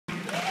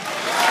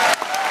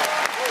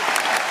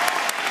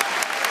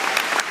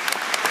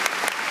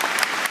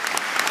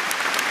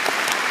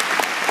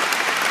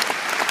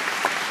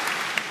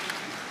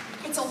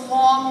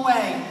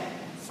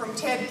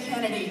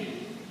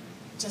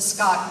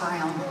Scott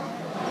Brown.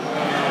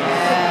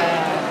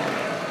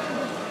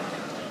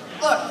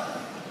 Look,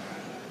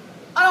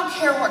 I don't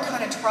care what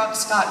kind of truck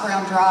Scott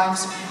Brown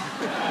drives.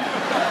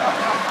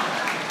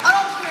 I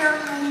don't care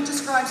how he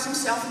describes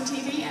himself in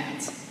TV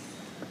ads.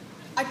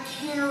 I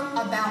care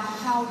about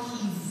how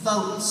he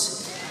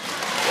votes.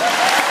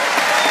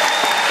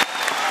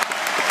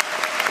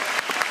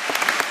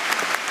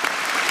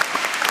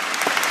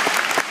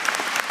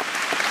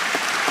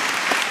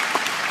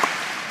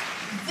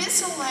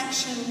 This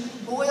election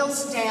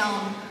boils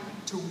down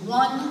to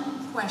one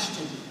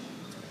question.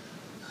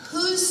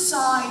 Whose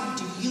side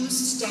do you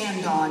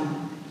stand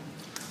on?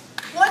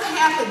 What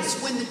happens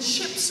when the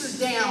chips are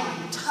down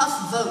and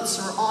tough votes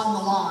are on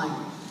the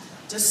line?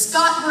 Does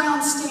Scott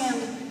Brown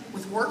stand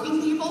with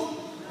working people?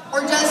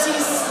 Or does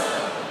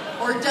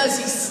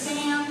he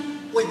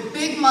stand with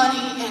big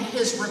money and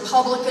his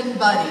Republican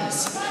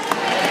buddies?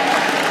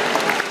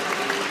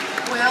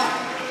 Well,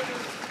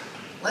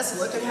 let's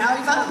look at how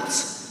he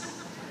votes.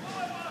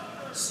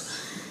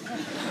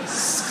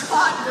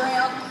 Scott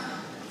Brown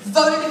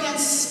voted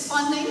against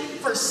funding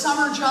for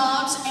summer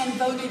jobs and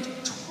voted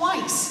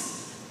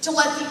twice to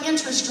let the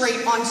interest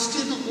rate on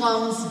student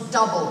loans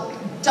double.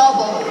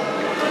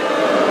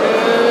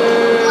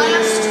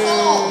 Last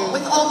fall,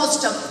 with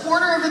almost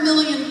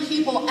 250,000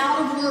 people out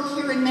of work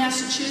here in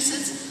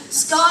Massachusetts,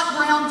 Scott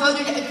Brown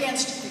voted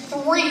against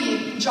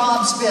 3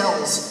 jobs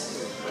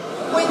bills.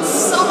 When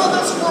some of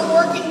us were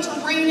working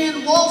to rein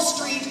in Wall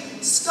Street,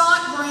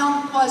 Scott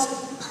Brown was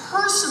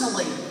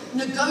personally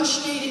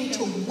negotiating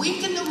to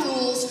weaken the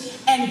rules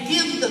and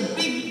give the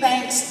big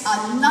banks a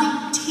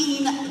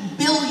 $19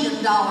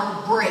 billion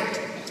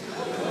break.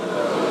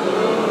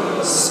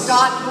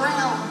 Scott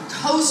Brown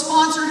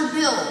co-sponsored a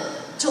bill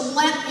to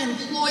let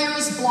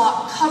employers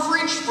block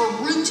coverage for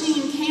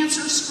routine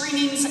cancer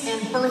screenings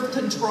and birth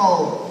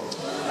control.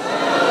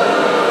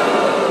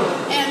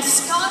 And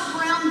Scott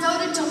Brown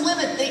voted to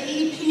limit the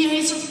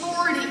EPA's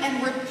authority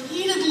and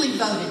repeatedly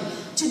voted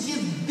to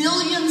give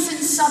billions in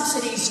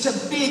subsidies to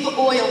big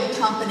oil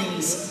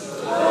companies.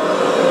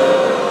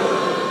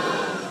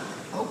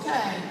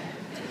 Okay.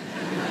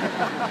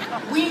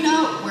 We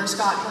know where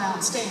Scott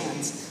Brown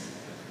stands,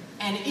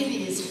 and it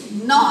is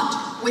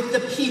not with the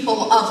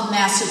people of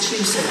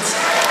Massachusetts.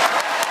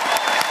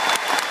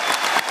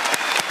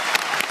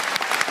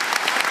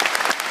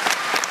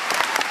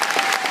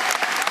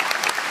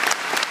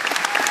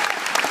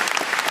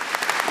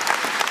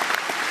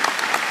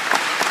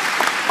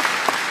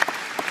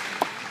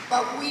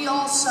 But we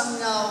also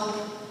know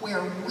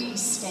where we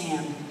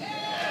stand.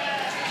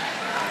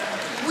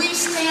 We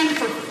stand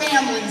for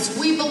families.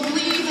 We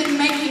believe in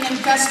making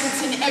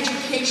investments in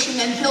education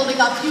and building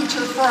a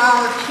future for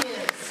our kids.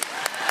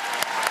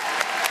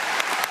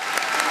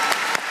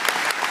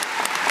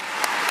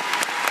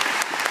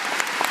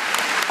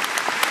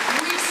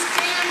 We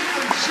stand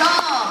for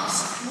jobs.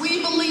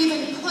 We believe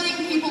in putting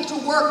people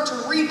to work to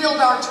rebuild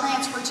our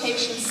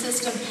transportation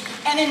system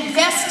and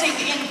investing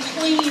in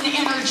clean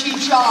energy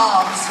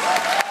jobs.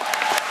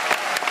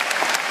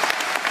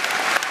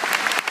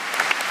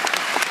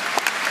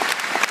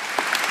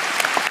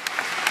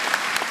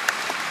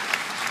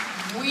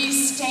 We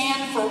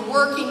stand for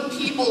working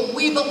people.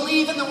 We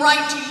believe in the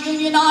right to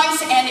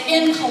unionize and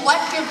in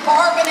collective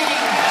bargaining.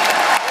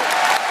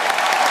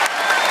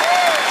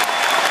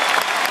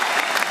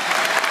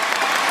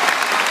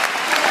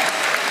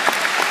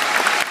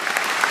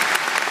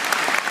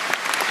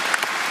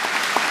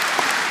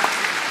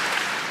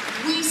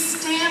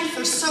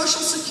 For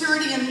Social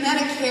Security and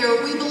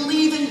Medicare, we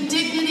believe in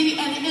dignity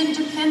and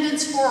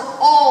independence for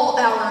all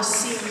our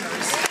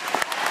seniors.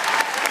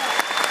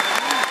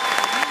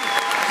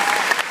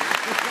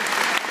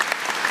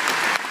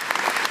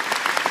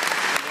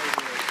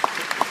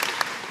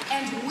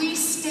 And we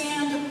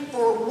stand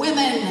for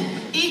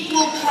women,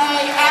 equal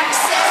pay,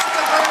 access to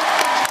birth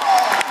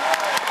control.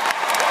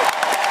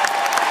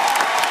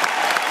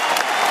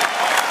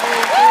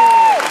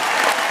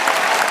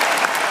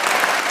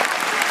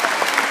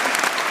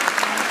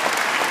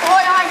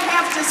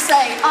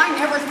 I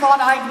never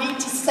thought I'd need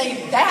to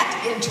say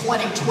that in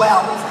 2012.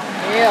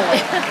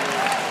 Really?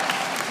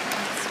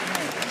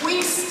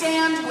 We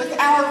stand with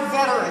our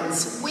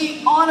veterans.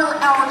 We honor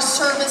our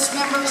service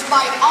members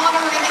by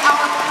honoring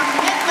our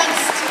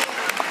commitments to them.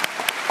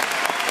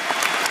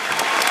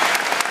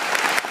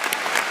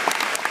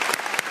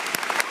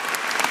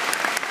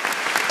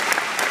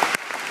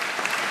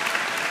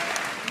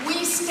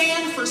 We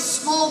stand for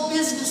small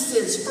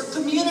businesses, for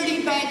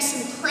community banks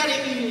and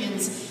credit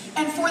unions,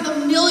 and for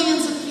the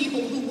millions of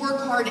people who work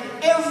hard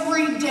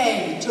every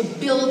day to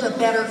build a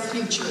better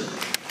future.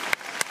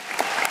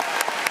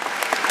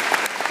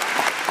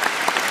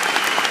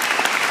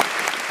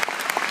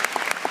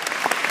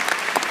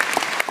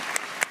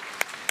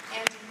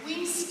 And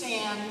we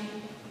stand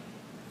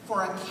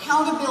for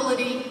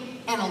accountability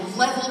and a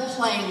level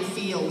playing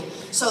field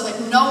so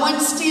that no one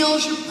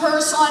steals your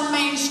purse on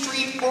Main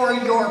Street or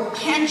your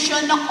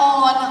pension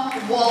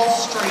on Wall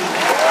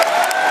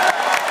Street.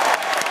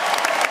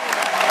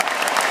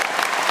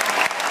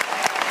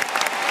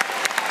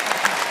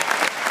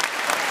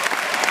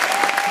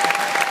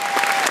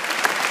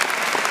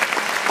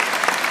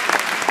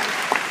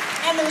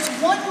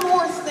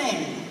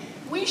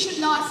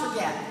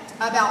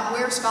 about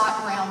where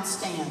Scott Brown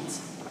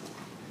stands.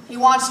 He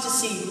wants to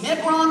see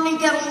Mitt Romney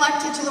get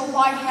elected to the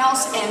White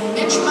House and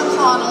Mitch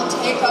McConnell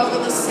take over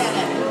the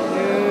Senate.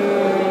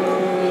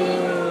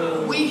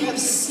 We have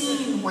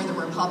seen where the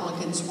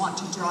Republicans want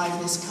to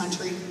drive this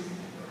country,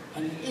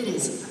 and it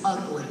is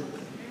ugly.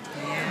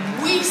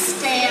 We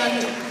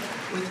stand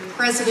with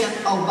President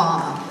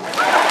Obama.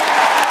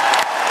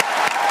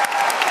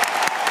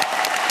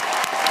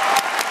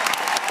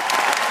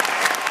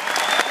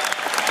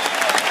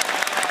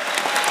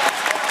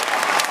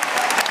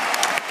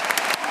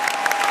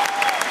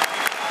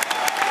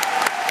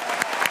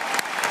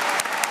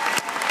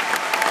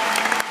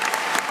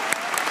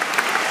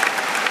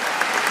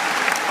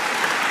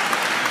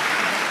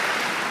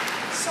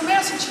 So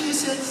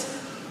Massachusetts,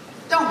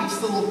 don't be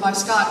fooled by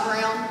Scott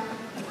Brown.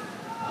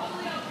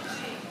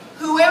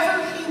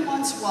 Whoever he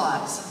once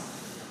was,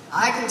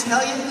 I can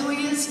tell you who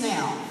he is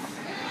now.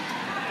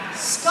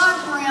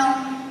 Scott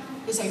Brown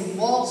is a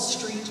Wall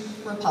Street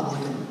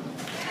Republican,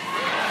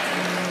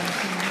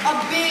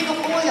 a big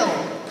oil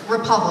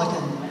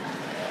Republican,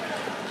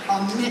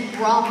 a Mitt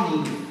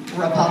Romney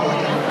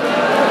Republican.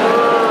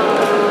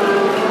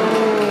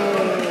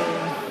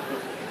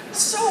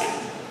 So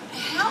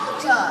how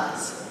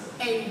does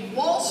a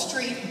Wall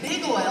Street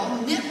big oil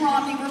Mitt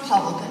Romney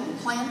Republican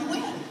plan to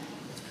win?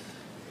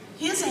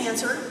 His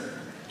answer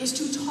is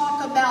to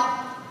talk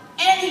about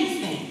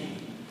anything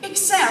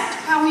except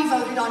how he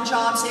voted on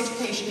jobs,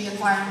 education, the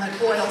environment,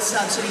 oil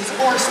subsidies,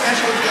 or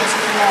special deals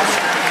for Wall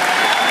Street.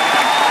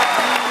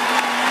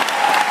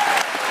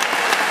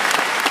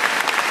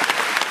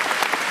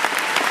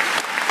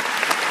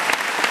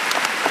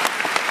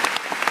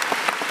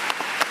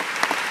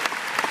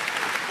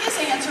 His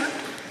answer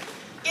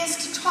is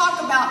to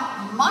talk about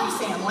my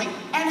family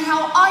and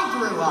how I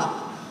grew up.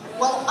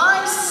 Well,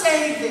 I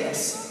say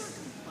this.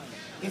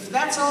 If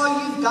that's all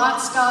you've got,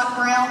 Scott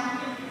Brown,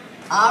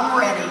 I'm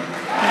ready.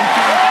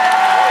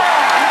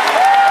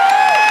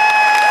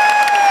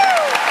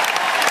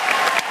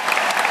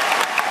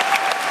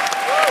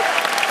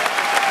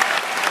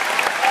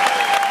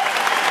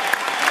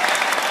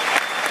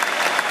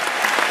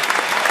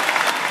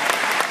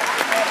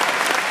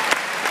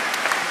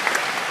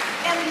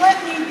 And let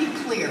me be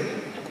clear,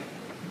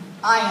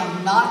 I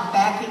am not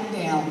backing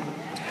down.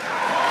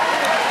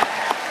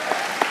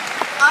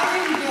 I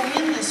didn't get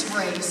in this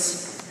race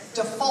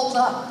to fold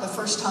up the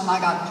first time I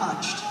got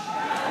punched.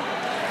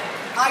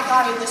 I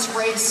got in this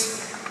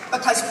race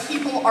because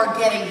people are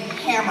getting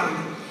hammered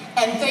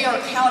and they are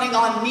counting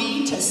on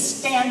me to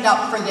stand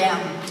up for them.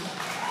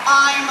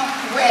 I'm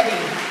ready.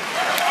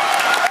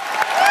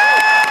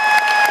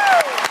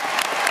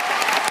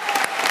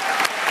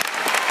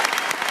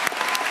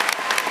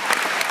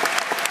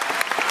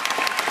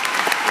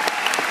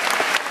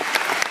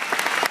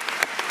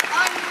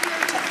 I'm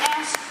here to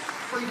ask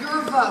for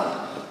your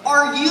vote.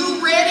 Are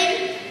you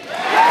ready?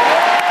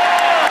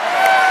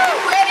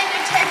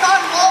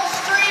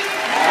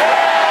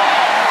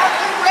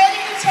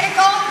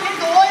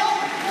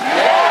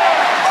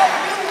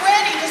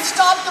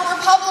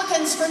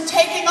 From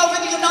taking over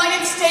the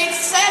United States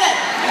Senate?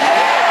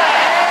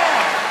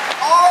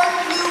 Are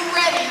you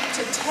ready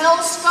to tell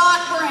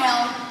Scott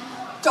Brown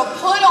to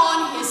put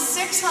on his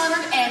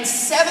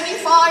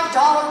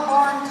 $675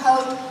 barn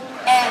coat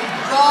and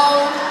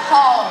go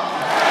home?